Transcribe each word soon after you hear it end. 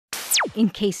in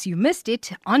case you missed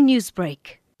it on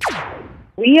Newsbreak.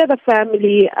 We as a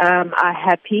family are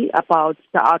happy about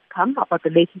the outcome, about the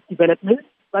latest developments,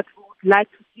 but we would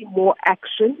like to see more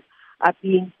action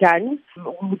being done.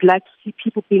 We would like to see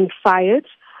people being fired.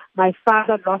 My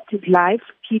father lost his life.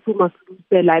 People must lose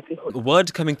their livelihood.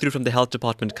 Word coming through from the health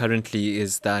department currently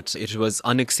is that it was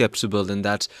unacceptable and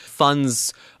that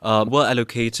funds were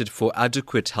allocated for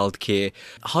adequate health care.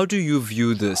 How do you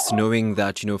view this, knowing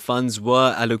that, funds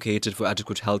were allocated for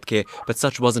adequate health care, but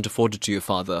such wasn't afforded to your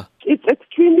father? It's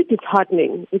extremely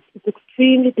disheartening. It's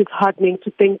extremely disheartening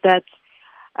to think that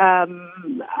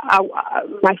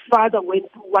my father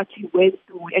went through what he went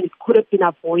through and it could have been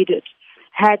avoided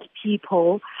had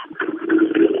people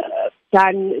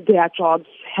done their jobs,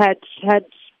 had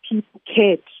people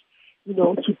cared, to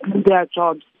do their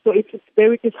jobs. So it's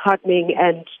very disheartening,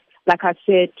 and like I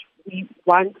said, we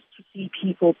want to see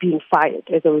people being fired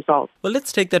as a result. Well,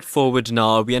 let's take that forward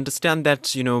now. We understand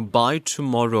that, by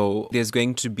tomorrow, there's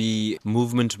going to be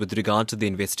movement with regard to the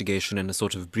investigation and a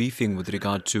sort of briefing with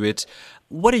regard to it.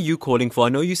 What are you calling for? I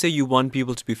know you say you want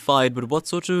people to be fired, but what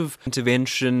sort of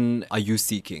intervention are you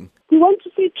seeking? We want to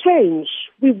see change.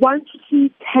 We want to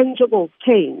see tangible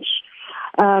change.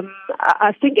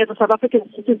 I think as a South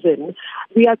African citizen,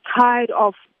 we are tired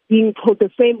of being told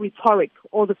the same rhetoric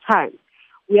all the time.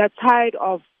 We are tired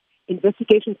of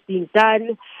investigations being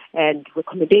done and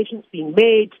recommendations being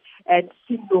made and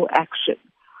seeing no action.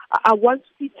 I want to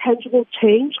see tangible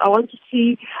change. I want to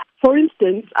see, for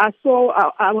instance, I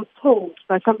was told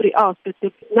by somebody else that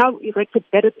they've now erected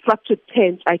better structured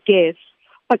tents, I guess,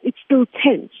 but it's still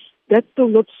tents. That's still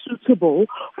not suitable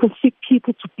for sick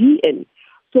people to be in.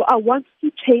 So I want to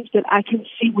see change that I can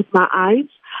see with my eyes.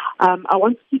 I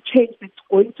want to see change that's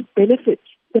going to benefit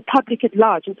the public at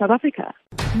large in South Africa.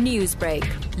 Newsbreak,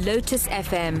 Lotus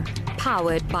FM,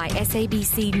 powered by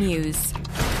SABC News.